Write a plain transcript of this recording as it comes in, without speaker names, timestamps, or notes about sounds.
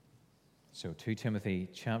So 2 Timothy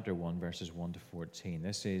chapter 1, verses 1 to 14.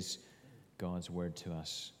 This is God's word to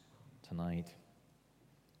us tonight.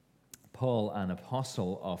 Paul, an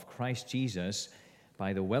apostle of Christ Jesus,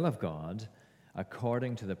 by the will of God,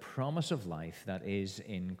 according to the promise of life that is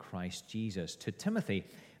in Christ Jesus. To Timothy,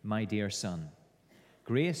 my dear son,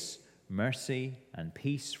 grace, mercy, and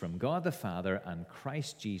peace from God the Father and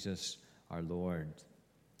Christ Jesus our Lord.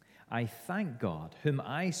 I thank God, whom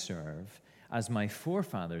I serve, as my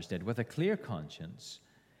forefathers did, with a clear conscience.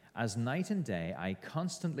 As night and day I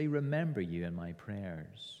constantly remember you in my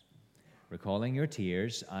prayers. Recalling your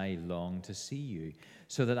tears, I long to see you,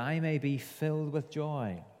 so that I may be filled with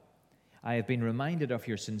joy. I have been reminded of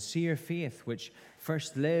your sincere faith, which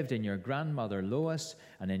first lived in your grandmother Lois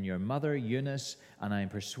and in your mother Eunice, and I am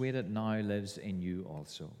persuaded now lives in you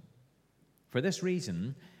also. For this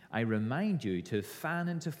reason, I remind you to fan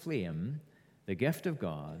into flame the gift of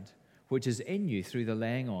God, which is in you through the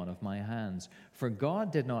laying on of my hands. For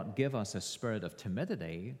God did not give us a spirit of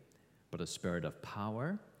timidity, but a spirit of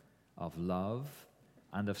power, of love,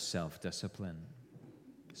 and of self-discipline.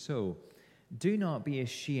 So, do not be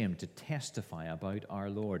ashamed to testify about our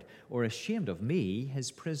Lord, or ashamed of me,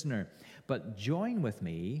 his prisoner, but join with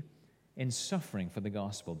me in suffering for the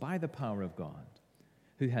gospel by the power of God,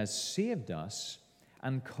 who has saved us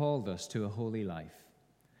and called us to a holy life,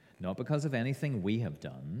 not because of anything we have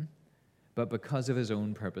done, but because of his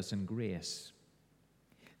own purpose and grace.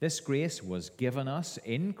 This grace was given us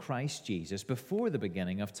in Christ Jesus before the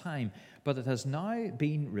beginning of time, but it has now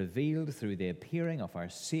been revealed through the appearing of our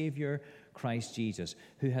Savior, Christ Jesus,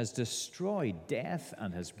 who has destroyed death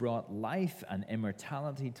and has brought life and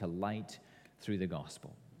immortality to light through the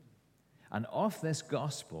gospel. And of this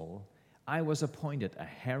gospel, I was appointed a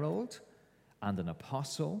herald and an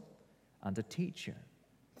apostle and a teacher.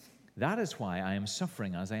 That is why I am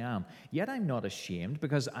suffering as I am. Yet I'm not ashamed,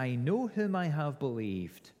 because I know whom I have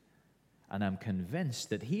believed, and am convinced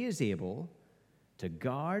that he is able to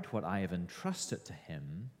guard what I have entrusted to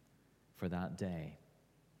him for that day.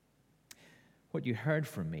 What you heard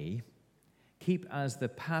from me, keep as the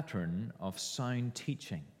pattern of sound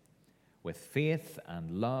teaching, with faith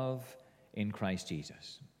and love in Christ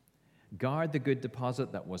Jesus. Guard the good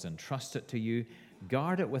deposit that was entrusted to you.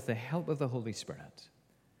 Guard it with the help of the Holy Spirit,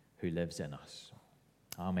 who lives in us.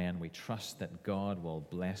 Amen. We trust that God will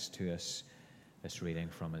bless to us this reading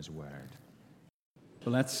from his word.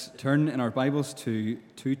 Well, let's turn in our Bibles to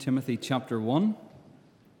 2 Timothy chapter 1.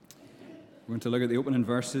 We're going to look at the opening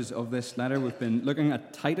verses of this letter. We've been looking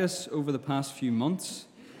at Titus over the past few months.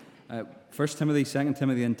 1 Timothy, 2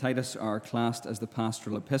 Timothy, and Titus are classed as the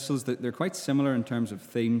pastoral epistles. They're quite similar in terms of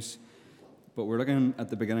themes, but we're looking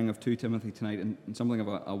at the beginning of 2 Timothy tonight in something of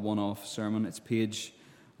a one-off sermon. It's page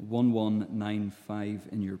 1195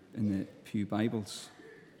 in the Pew Bibles.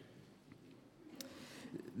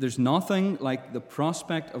 There's nothing like the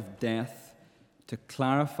prospect of death to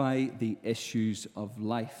clarify the issues of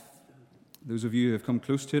life. Those of you who have come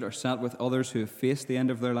close to it or sat with others who have faced the end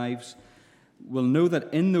of their lives will know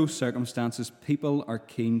that in those circumstances, people are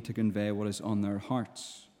keen to convey what is on their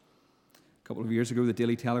hearts. A couple of years ago, the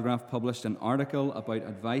Daily Telegraph published an article about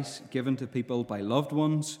advice given to people by loved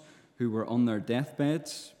ones who were on their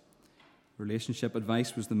deathbeds. Relationship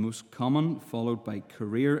advice was the most common, followed by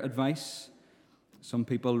career advice. Some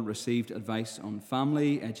people received advice on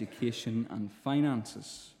family, education, and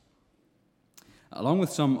finances. Along with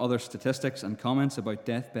some other statistics and comments about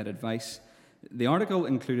deathbed advice, the article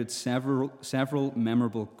included several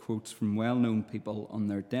memorable quotes from well-known people on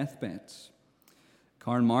their deathbeds.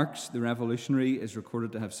 Karl Marx, the revolutionary, is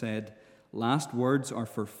recorded to have said, "Last words are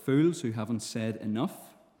for fools who haven't said enough."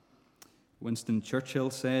 Winston Churchill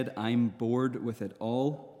said, "I'm bored with it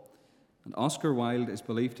all." And Oscar Wilde is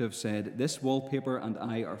believed to have said, "This wallpaper and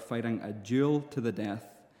I are fighting a duel to the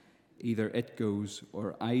death. Either it goes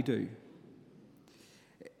or I do."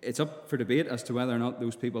 It's up for debate as to whether or not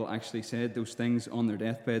those people actually said those things on their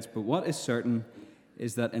deathbeds, but what is certain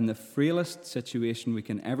is that in the frailest situation we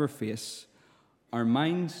can ever face, our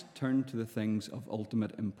minds turn to the things of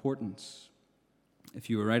ultimate importance. If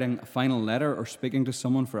you were writing a final letter or speaking to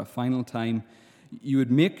someone for a final time, you would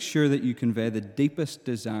make sure that you convey the deepest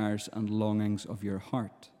desires and longings of your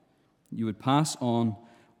heart. You would pass on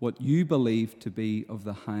what you believe to be of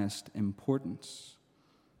the highest importance.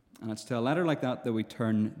 And it's to a letter like that we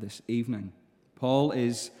turn this evening. Paul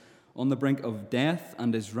is on the brink of death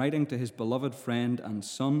and is writing to his beloved friend and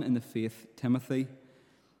son in the faith, Timothy,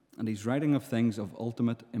 and he's writing of things of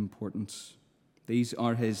ultimate importance. These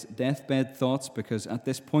are his deathbed thoughts because at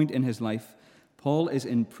this point in his life, Paul is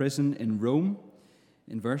in prison in Rome.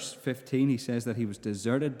 In verse 15, he says that he was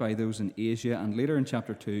deserted by those in Asia, and later in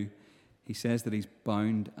chapter 2, he says that he's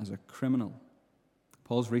bound as a criminal.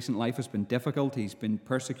 Paul's recent life has been difficult. He's been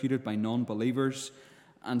persecuted by non-believers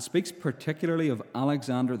and speaks particularly of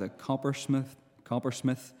Alexander the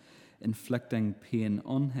coppersmith inflicting pain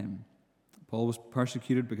on him. Paul was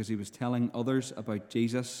persecuted because he was telling others about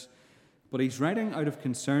Jesus, but he's writing out of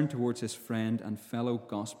concern towards his friend and fellow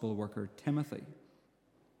gospel worker Timothy.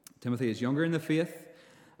 Timothy is younger in the faith,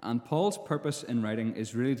 and Paul's purpose in writing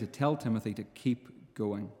is really to tell Timothy to keep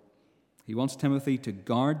going. He wants Timothy to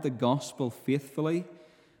guard the gospel faithfully,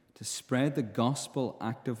 to spread the gospel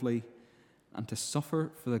actively, and to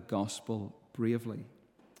suffer for the gospel bravely.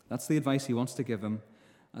 That's the advice he wants to give him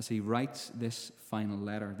as he writes this final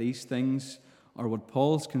letter. These things are what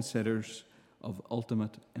Paul considers of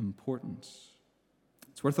ultimate importance.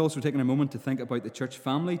 It's worth also taking a moment to think about the church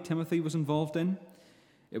family Timothy was involved in.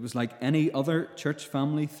 It was like any other church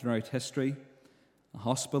family throughout history: a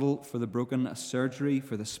hospital for the broken, a surgery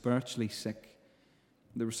for the spiritually sick.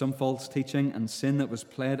 There was some false teaching and sin that was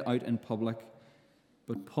played out in public,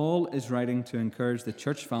 but Paul is writing to encourage the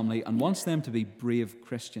church family and wants them to be brave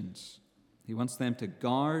Christians. He wants them to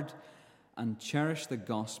guard and cherish the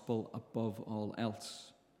gospel above all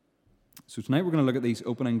else. So tonight we're going to look at these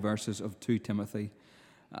opening verses of 2 Timothy.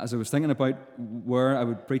 As I was thinking about where I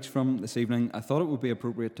would preach from this evening, I thought it would be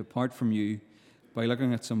appropriate to part from you by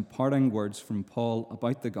looking at some parting words from Paul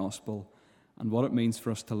about the gospel and what it means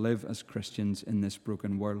for us to live as Christians in this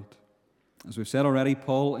broken world. As we've said already,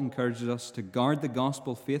 Paul encourages us to guard the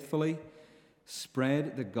gospel faithfully,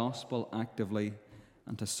 spread the gospel actively,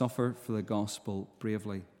 and to suffer for the gospel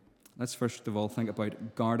bravely. Let's first of all think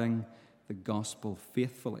about guarding the gospel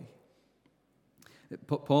faithfully.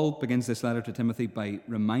 Paul begins this letter to Timothy by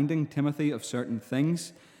reminding Timothy of certain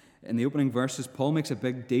things. In the opening verses, Paul makes a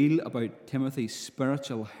big deal about Timothy's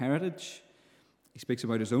spiritual heritage. He speaks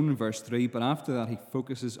about his own in verse 3, but after that he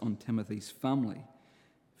focuses on Timothy's family.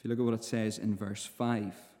 If you look at what it says in verse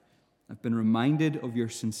 5, I've been reminded of your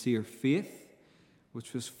sincere faith, which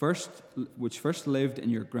first lived in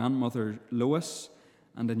your grandmother Lois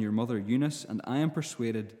and in your mother Eunice, and I am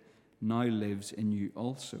persuaded now lives in you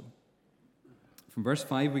also. From verse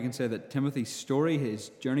 5, we can say that Timothy's story, his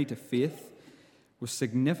journey to faith, was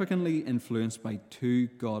significantly influenced by 2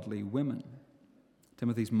 godly women.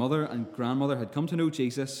 Timothy's mother and grandmother had come to know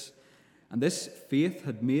Jesus, and this faith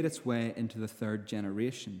had made its way into the 3rd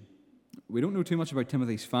generation. We don't know too much about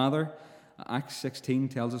Timothy's father. Acts 16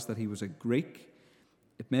 tells us that he was a Greek.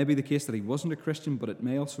 It may be the case that he wasn't a Christian, but it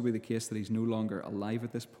may also be the case that he's no longer alive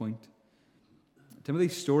at this point.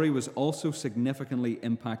 Timothy's story was also significantly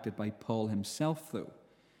impacted by Paul himself, though.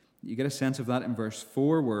 You get a sense of that in verse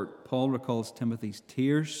 4, where Paul recalls Timothy's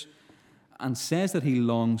tears and says that he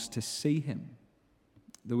longs to see him.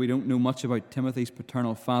 Though we don't know much about Timothy's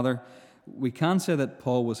paternal father, we can say that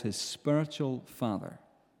Paul was his spiritual father.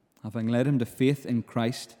 Having led him to faith in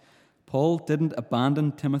Christ, Paul didn't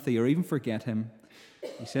abandon Timothy or even forget him.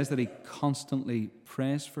 He says that he constantly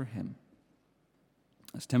prays for him.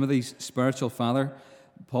 As Timothy's spiritual father,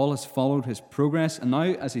 Paul has followed his progress, and now,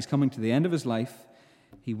 as he's coming to the end of his life,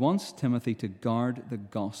 he wants Timothy to guard the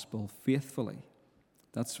gospel faithfully.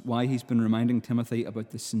 That's why he's been reminding Timothy about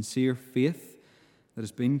the sincere faith that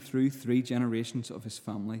has been through 3 generations of his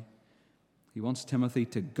family. He wants Timothy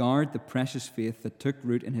to guard the precious faith that took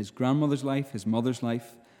root in his grandmother's life, his mother's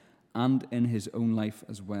life, and in his own life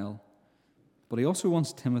as well. But he also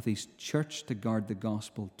wants Timothy's church to guard the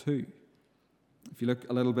gospel too. If you look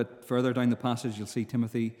a little bit further down the passage, you'll see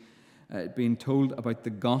Timothy being told about the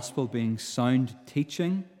gospel being sound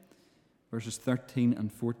teaching. Verses 13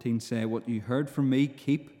 and 14 say, "What you heard from me,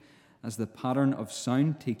 keep as the pattern of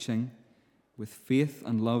sound teaching with faith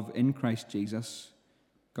and love in Christ Jesus.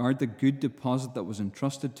 Guard the good deposit that was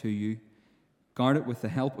entrusted to you. Guard it with the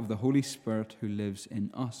help of the Holy Spirit who lives in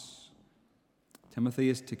us." Timothy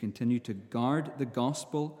is to continue to guard the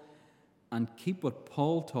gospel and keep what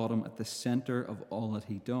Paul taught him at the center of all that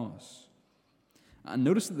he does. And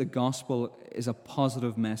notice that the gospel is a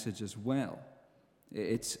positive message as well.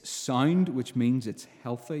 It's sound, which means it's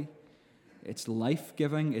healthy. It's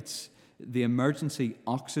life-giving. It's the emergency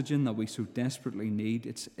oxygen that we so desperately need.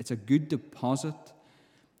 It's a good deposit.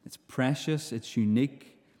 It's precious. It's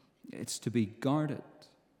unique. It's to be guarded.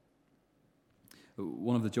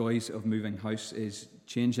 One of the joys of moving house is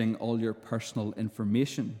changing all your personal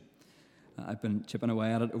information. I've been chipping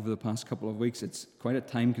away at it over the past couple of weeks. It's quite a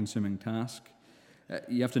time-consuming task.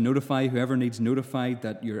 You have to notify whoever needs notified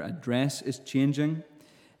that your address is changing.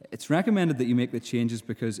 It's recommended that you make the changes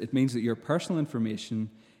because it means that your personal information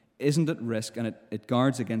isn't at risk and it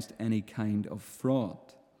guards against any kind of fraud.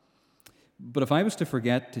 But if I was to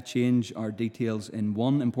forget to change our details in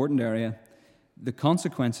one important area, the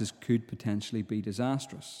consequences could potentially be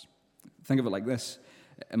disastrous. Think of it like this.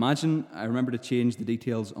 Imagine I remember to change the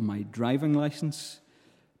details on my driving license,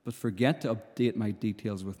 but forget to update my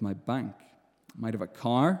details with my bank. I might have a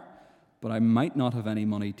car, but I might not have any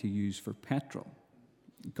money to use for petrol.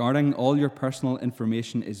 Guarding all your personal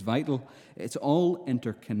information is vital. It's all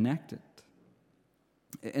interconnected.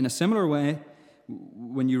 In a similar way,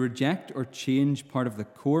 when you reject or change part of the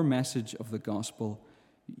core message of the gospel,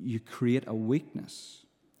 you create a weakness.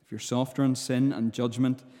 If you're softer on sin and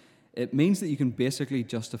judgment, it means that you can basically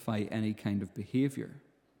justify any kind of behavior.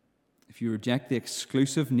 If you reject the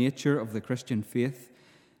exclusive nature of the Christian faith,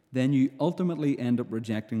 then you ultimately end up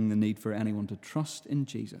rejecting the need for anyone to trust in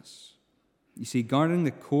Jesus. You see, guarding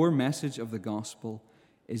the core message of the gospel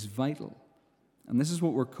is vital. And this is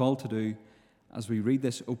what we're called to do as we read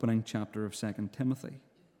this opening chapter of 2 Timothy.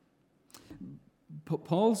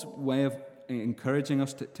 Paul's way of encouraging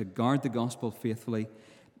us to guard the gospel faithfully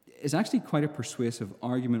is actually quite a persuasive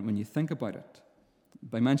argument when you think about it.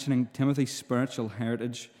 By mentioning Timothy's spiritual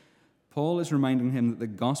heritage, Paul is reminding him that the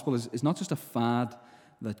gospel is not just a fad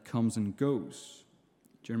that comes and goes.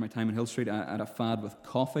 During my time in Hill Street, I had a fad with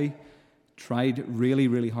coffee. Tried really,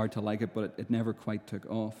 really hard to like it, but it never quite took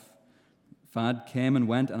off. Fad came and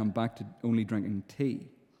went, and I'm back to only drinking tea.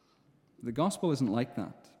 The gospel isn't like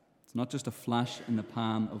that. It's not just a flash in the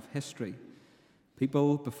pan of history.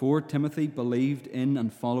 People before Timothy believed in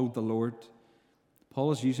and followed the Lord.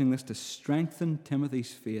 Paul is using this to strengthen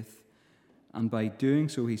Timothy's faith, and by doing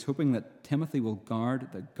so, he's hoping that Timothy will guard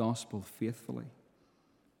the gospel faithfully.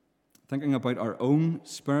 Thinking about our own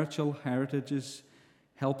spiritual heritages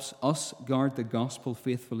helps us guard the gospel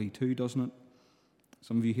faithfully too, doesn't it?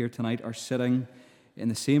 Some of you here tonight are sitting in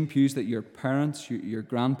the same pews that your parents, your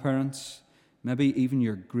grandparents, maybe even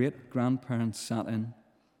your great-grandparents sat in.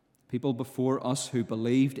 People before us who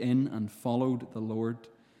believed in and followed the Lord.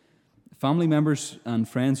 Family members and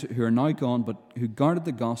friends who are now gone, but who guarded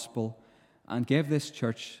the gospel and gave this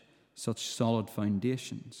church such solid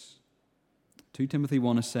foundations. 2 Timothy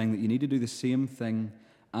 1 is saying that you need to do the same thing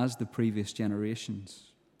as the previous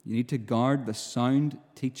generations. You need to guard the sound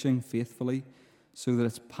teaching faithfully so that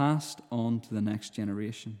it's passed on to the next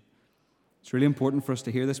generation. It's really important for us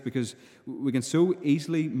to hear this because we can so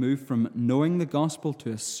easily move from knowing the gospel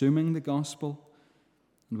to assuming the gospel.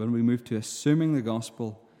 And when we move to assuming the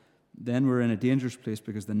gospel, then we're in a dangerous place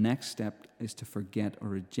because the next step is to forget or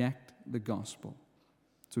reject the gospel.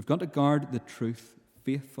 So we've got to guard the truth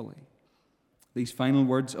faithfully. These final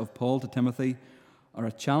words of Paul to Timothy are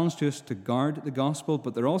a challenge to us to guard the gospel,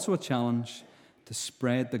 but they're also a challenge to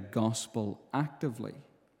spread the gospel actively.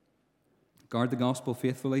 Guard the gospel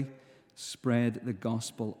faithfully, spread the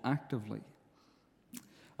gospel actively.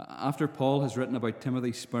 After Paul has written about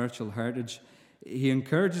Timothy's spiritual heritage, he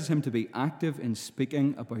encourages him to be active in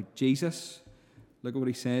speaking about Jesus. Look at what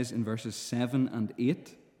he says in verses 7 and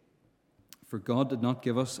 8. For God did not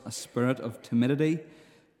give us a spirit of timidity,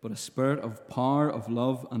 but a spirit of power, of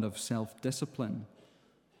love, and of self-discipline.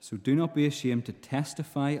 So do not be ashamed to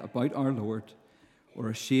testify about our Lord, or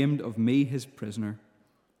ashamed of me, his prisoner,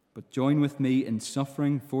 but join with me in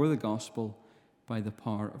suffering for the gospel by the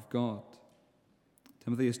power of God.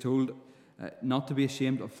 Timothy is told not to be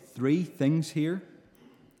ashamed of 3 things here.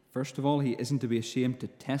 First of all, he isn't to be ashamed to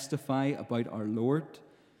testify about our Lord.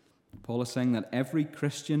 Paul is saying that every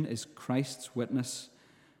Christian is Christ's witness,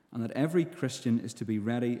 and that every Christian is to be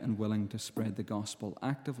ready and willing to spread the gospel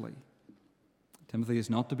actively. Timothy is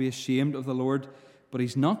not to be ashamed of the Lord, but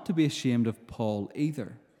he's not to be ashamed of Paul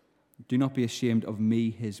either. Do not be ashamed of me,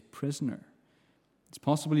 his prisoner. It's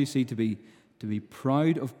possible, you see, to be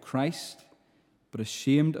proud of Christ, but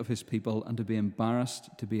ashamed of his people, and to be embarrassed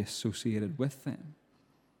to be associated with them.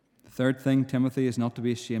 The third thing Timothy is not to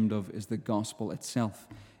be ashamed of is the gospel itself.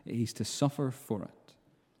 He's to suffer for it.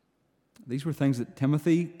 These were things that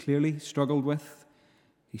Timothy clearly struggled with.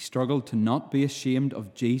 He struggled to not be ashamed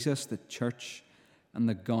of Jesus, the church, and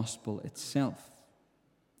the gospel itself.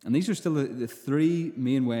 And these are still the 3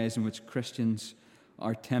 main ways in which Christians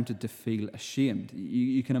are tempted to feel ashamed.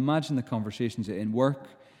 You can imagine the conversations in work,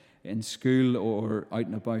 in school, or out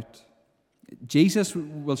and about. Jesus,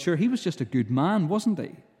 well, sure, he was just a good man, wasn't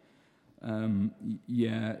he?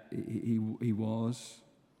 Yeah, he was.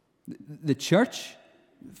 The church,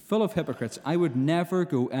 full of hypocrites. I would never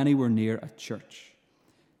go anywhere near a church.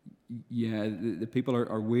 Yeah, the people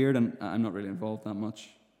are weird, and I'm not really involved that much.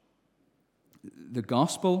 The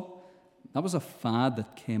gospel, that was a fad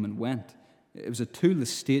that came and went. It was a tool the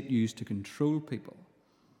state used to control people.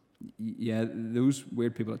 Yeah, those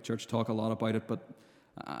weird people at church talk a lot about it, but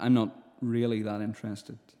I'm not really that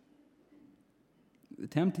interested. The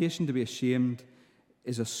temptation to be ashamed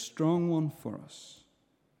is a strong one for us.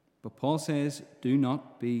 But Paul says, do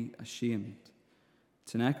not be ashamed.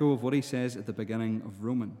 It's an echo of what he says at the beginning of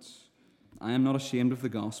Romans. I am not ashamed of the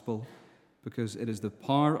gospel, because it is the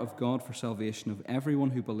power of God for salvation of everyone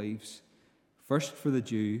who believes, first for the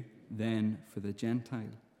Jew, then for the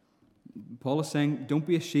Gentile. Paul is saying, don't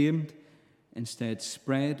be ashamed. Instead,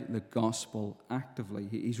 spread the gospel actively.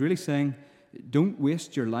 He's really saying, don't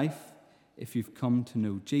waste your life if you've come to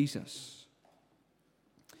know Jesus.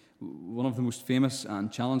 One of the most famous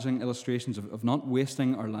and challenging illustrations of not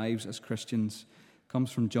wasting our lives as Christians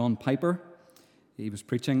comes from John Piper. He was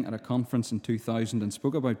preaching at a conference in 2000 and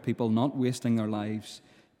spoke about people not wasting their lives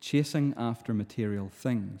chasing after material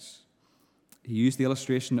things. He used the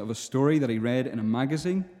illustration of a story that he read in a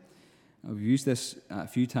magazine. I've used this a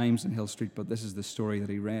few times in Hill Street, but this is the story that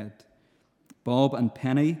he read. Bob and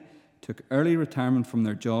Penny took early retirement from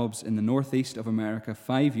their jobs in the northeast of America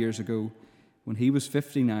 5 years ago when he was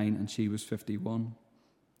 59 and she was 51.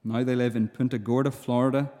 Now they live in Punta Gorda,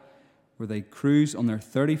 Florida, where they cruise on their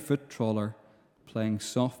 30-foot trawler playing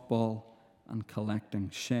softball and collecting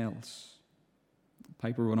shells.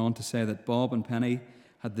 Piper went on to say that Bob and Penny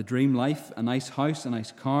had the dream life, a nice house, a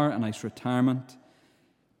nice car, a nice retirement.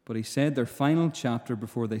 But he said their final chapter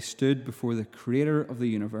before they stood before the creator of the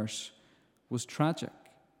universe was tragic.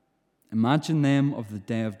 Imagine them on the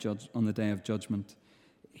day of judgment.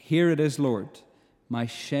 Here it is, Lord, my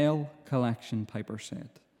shell collection, Piper said.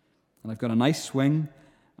 And I've got a nice swing,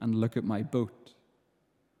 and look at my boat.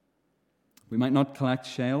 We might not collect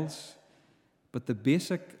shells, but the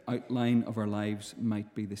basic outline of our lives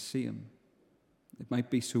might be the same. It might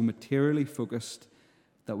be so materially focused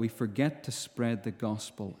that we forget to spread the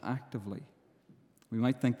gospel actively. We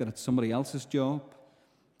might think that it's somebody else's job.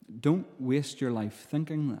 Don't waste your life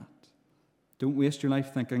thinking that. Don't waste your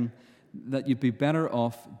life thinking that you'd be better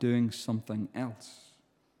off doing something else.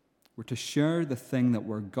 We're to share the thing that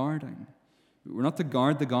we're guarding. We're not to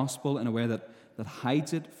guard the gospel in a way that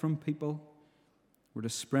hides it from people. We're to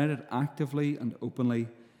spread it actively and openly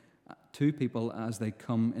to people as they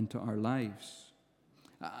come into our lives.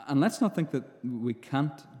 And let's not think that we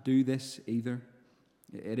can't do this either.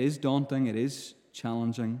 It is daunting, it is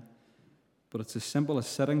challenging, but it's as simple as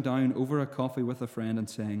sitting down over a coffee with a friend and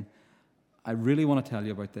saying, I really want to tell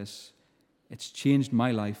you about this. It's changed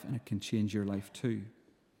my life and it can change your life too.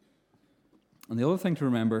 And the other thing to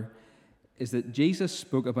remember is that Jesus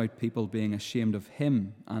spoke about people being ashamed of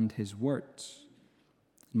him and his words.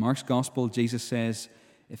 In Mark's Gospel, Jesus says,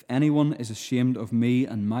 if anyone is ashamed of me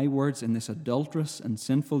and my words in this adulterous and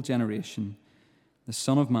sinful generation, the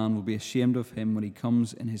Son of Man will be ashamed of him when he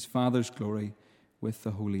comes in his Father's glory with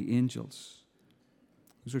the holy angels.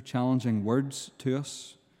 Those are challenging words to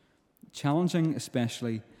us. Challenging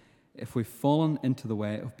especially if we've fallen into the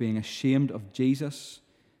way of being ashamed of Jesus,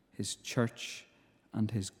 his church,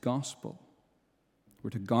 and his gospel.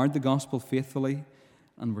 We're to guard the gospel faithfully,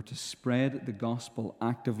 and we're to spread the gospel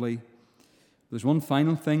actively. There's one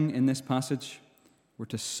final thing in this passage. We're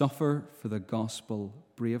to suffer for the gospel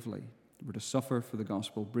bravely. We're to suffer for the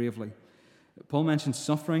gospel bravely. Paul mentions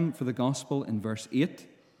suffering for the gospel in verse 8.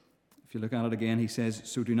 If you look at it again, he says,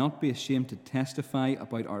 so do not be ashamed to testify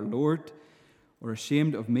about our Lord, or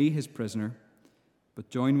ashamed of me, his prisoner, but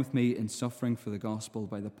join with me in suffering for the gospel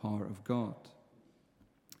by the power of God.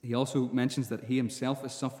 He also mentions that he himself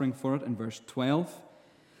is suffering for it in verse 12.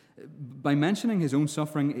 By mentioning his own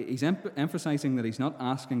suffering, he's emphasizing that he's not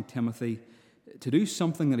asking Timothy to do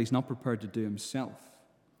something that he's not prepared to do himself.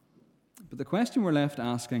 But the question we're left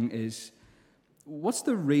asking is, what's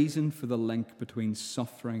the reason for the link between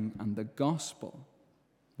suffering and the gospel?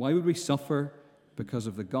 Why would we suffer because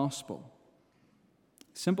of the gospel?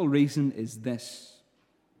 The simple reason is this.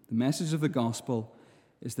 The message of the gospel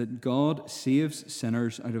is that God saves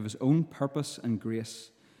sinners out of his own purpose and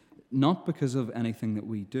grace, not because of anything that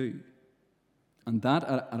we do. And that,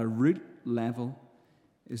 at a root level,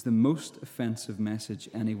 is the most offensive message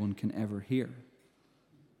anyone can ever hear.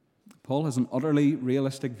 Paul has an utterly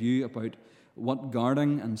realistic view about what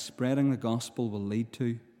guarding and spreading the gospel will lead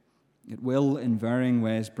to. It will, in varying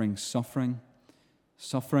ways, bring suffering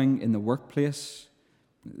in the workplace,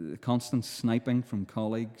 the constant sniping from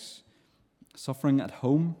colleagues, suffering at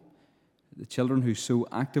home, the children who so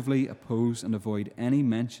actively oppose and avoid any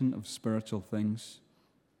mention of spiritual things.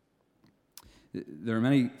 There are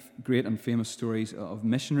many great and famous stories of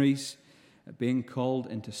missionaries being called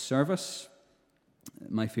into service.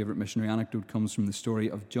 My favourite missionary anecdote comes from the story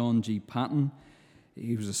of John G. Paton.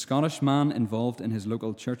 He was a Scottish man involved in his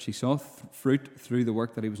local church. He saw fruit through the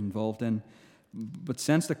work that he was involved in. but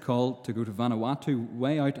sensed a call to go to Vanuatu,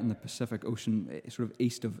 way out in the Pacific Ocean, sort of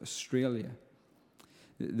east of Australia.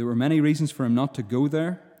 There were many reasons for him not to go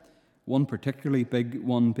there, one particularly big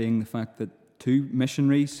one being the fact that 2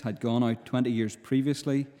 missionaries had gone out 20 years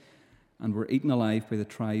previously and were eaten alive by the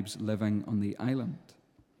tribes living on the island.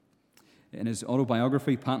 In his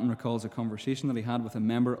autobiography, Paton recalls a conversation that he had with a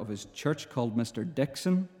member of his church called Mr.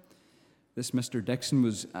 Dixon. This Mr. Dixon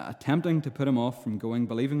was attempting to put him off from going,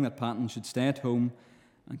 believing that Paton should stay at home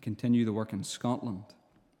and continue the work in Scotland.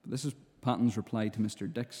 But this is Paton's reply to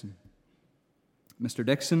Mr. Dixon. Mr.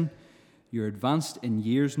 Dixon, you're advanced in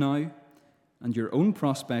years now, and your own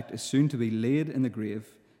prospect is soon to be laid in the grave,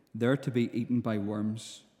 there to be eaten by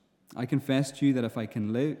worms. I confess to you that if I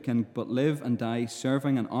can but live and die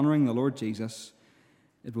serving and honouring the Lord Jesus,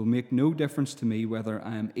 it will make no difference to me whether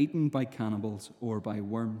I am eaten by cannibals or by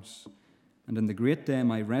worms. And in the great day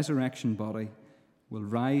my resurrection body will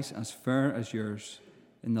rise as fair as yours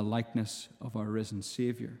in the likeness of our risen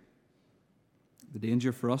Saviour. The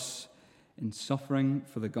danger for us in suffering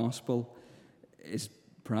for the gospel is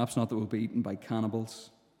perhaps not that we'll be eaten by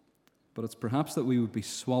cannibals, but it's perhaps that we would be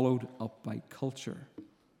swallowed up by culture.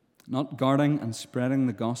 Not guarding and spreading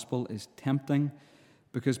the gospel is tempting,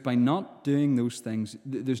 because by not doing those things,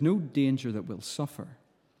 there's no danger that we'll suffer.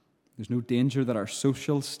 There's no danger that our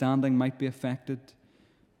social standing might be affected.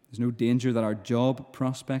 There's no danger that our job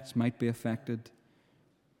prospects might be affected.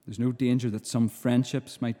 There's no danger that some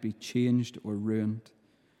friendships might be changed or ruined.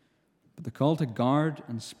 But the call to guard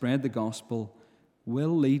and spread the gospel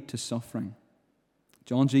will lead to suffering.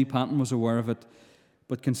 John G. Paton was aware of it,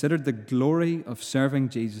 but considered the glory of serving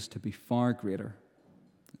Jesus to be far greater.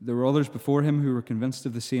 There were others before him who were convinced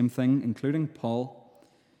of the same thing, including Paul.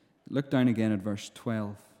 Look down again at verse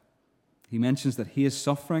 12. He mentions that he is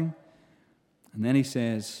suffering, and then he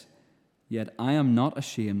says, "Yet I am not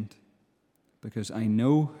ashamed, because I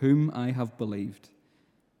know whom I have believed,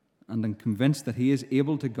 and am convinced that he is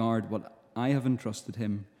able to guard what I have entrusted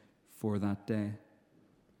him for that day."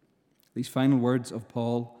 These final words of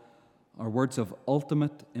Paul are words of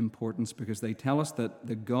ultimate importance, because they tell us that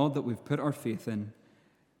the God that we've put our faith in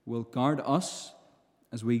will guard us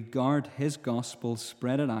as we guard his gospel,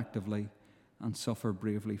 spread it actively, and suffer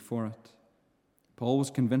bravely for it. Paul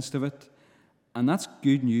was convinced of it, and that's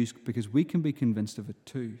good news, because we can be convinced of it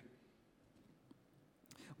too.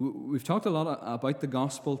 We've talked a lot about the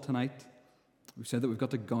gospel tonight. We've said that we've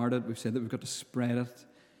got to guard it. We've said that we've got to spread it.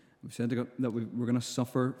 We've said that we're going to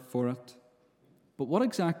suffer for it. But what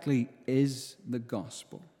exactly is the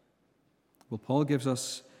gospel? Well, Paul gives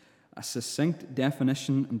us a succinct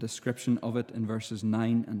definition and description of it in verses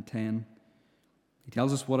 9 and 10. He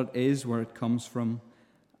tells us what it is, where it comes from,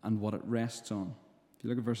 and what it rests on. If you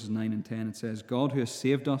look at verses 9 and 10, it says, "God who has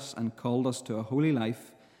saved us and called us to a holy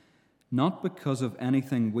life, not because of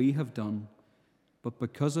anything we have done, but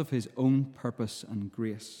because of his own purpose and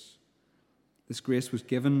grace. This grace was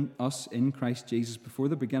given us in Christ Jesus before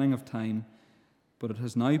the beginning of time, but it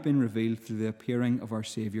has now been revealed through the appearing of our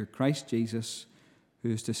Saviour, Christ Jesus, who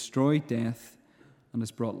has destroyed death and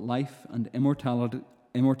has brought life and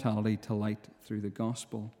immortality to light through the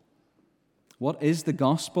gospel." What is the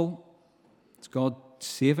gospel? It's God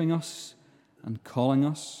saving us and calling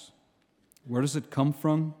us. Where does it come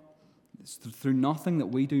from? It's through nothing that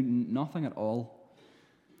we do, nothing at all.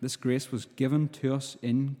 This grace was given to us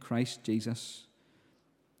in Christ Jesus.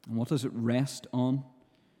 And what does it rest on?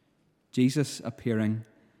 Jesus appearing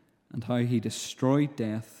and how he destroyed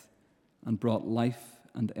death and brought life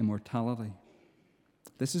and immortality.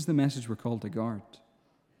 This is the message we're called to guard.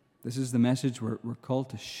 This is the message we're called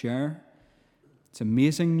to share. It's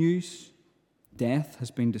amazing news. Death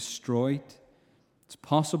has been destroyed. It's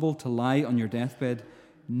possible to lie on your deathbed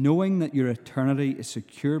knowing that your eternity is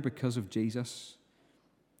secure because of Jesus.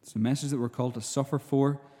 It's a message that we're called to suffer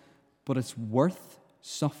for, but it's worth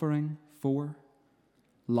suffering for.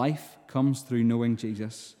 Life comes through knowing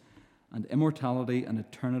Jesus, and immortality and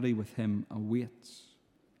eternity with him awaits.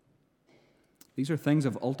 These are things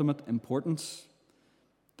of ultimate importance,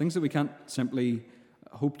 things that we can't simply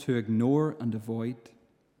hope to ignore and avoid.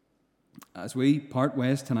 As we part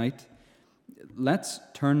ways tonight, let's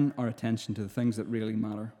turn our attention to the things that really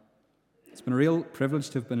matter. It's been a real privilege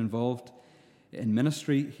to have been involved in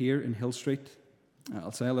ministry here in Hill Street.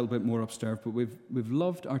 I'll say a little bit more upstairs, but we've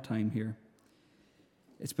loved our time here.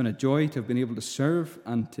 It's been a joy to have been able to serve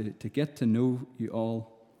and to get to know you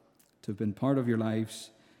all, to have been part of your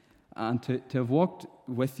lives, and to have walked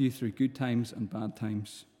with you through good times and bad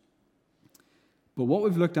times. But what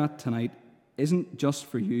we've looked at tonight isn't just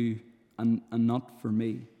for you and not for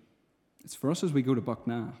me. It's for us as we go to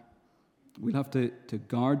Bucknell. We'll have to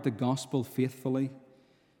guard the gospel faithfully.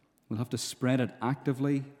 We'll have to spread it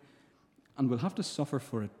actively. And we'll have to suffer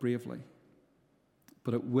for it bravely.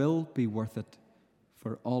 But it will be worth it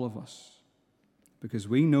for all of us, because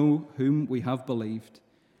we know whom we have believed,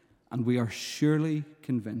 and we are surely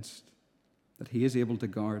convinced that he is able to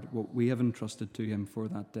guard what we have entrusted to him for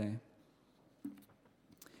that day.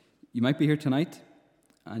 You might be here tonight,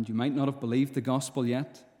 and you might not have believed the gospel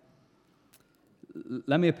yet.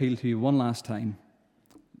 Let me appeal to you one last time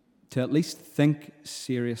to at least think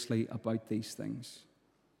seriously about these things.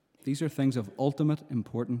 These are things of ultimate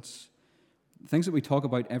importance, things that we talk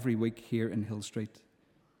about every week here in Hill Street.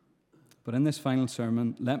 But in this final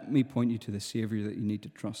sermon, let me point you to the Savior that you need to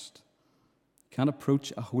trust. You can't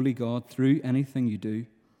approach a holy God through anything you do.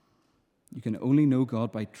 You can only know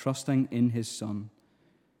God by trusting in his Son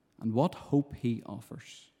and what hope he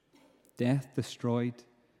offers. Death destroyed,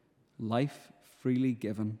 life freely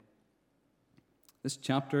given. This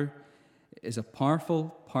chapter is a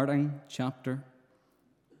powerful parting chapter.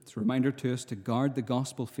 It's a reminder to us to guard the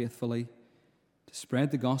gospel faithfully, to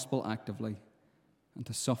spread the gospel actively, and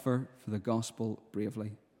to suffer for the gospel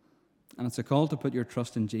bravely. And it's a call to put your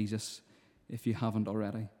trust in Jesus if you haven't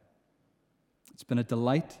already. It's been a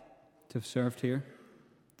delight to have served here.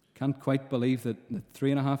 Can't quite believe that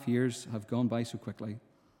 3.5 years have gone by so quickly.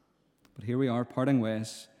 But here we are, parting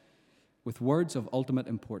ways, with words of ultimate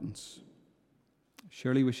importance.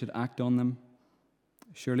 Surely we should act on them.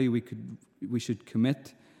 Surely we should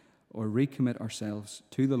commit or recommit ourselves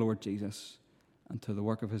to the Lord Jesus and to the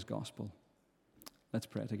work of his gospel. Let's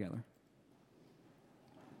pray together.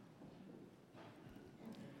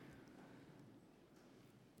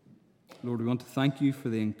 Lord, we want to thank you for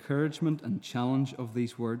the encouragement and challenge of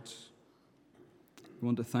these words. We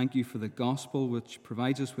want to thank you for the gospel which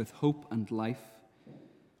provides us with hope and life.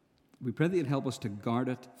 We pray that you'd help us to guard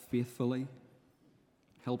it faithfully.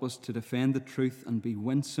 Help us to defend the truth and be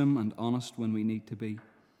winsome and honest when we need to be.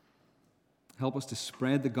 Help us to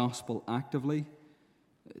spread the gospel actively.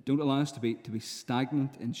 Don't allow us to be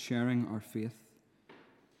stagnant in sharing our faith.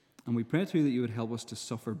 And we pray too that you would help us to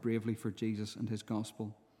suffer bravely for Jesus and his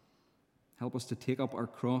gospel. Help us to take up our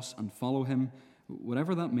cross and follow him,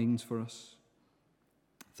 whatever that means for us.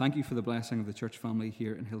 Thank you for the blessing of the church family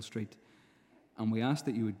here in Hill Street. And we ask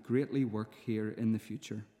that you would greatly work here in the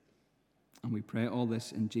future. And we pray all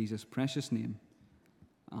this in Jesus' precious name.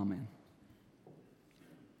 Amen.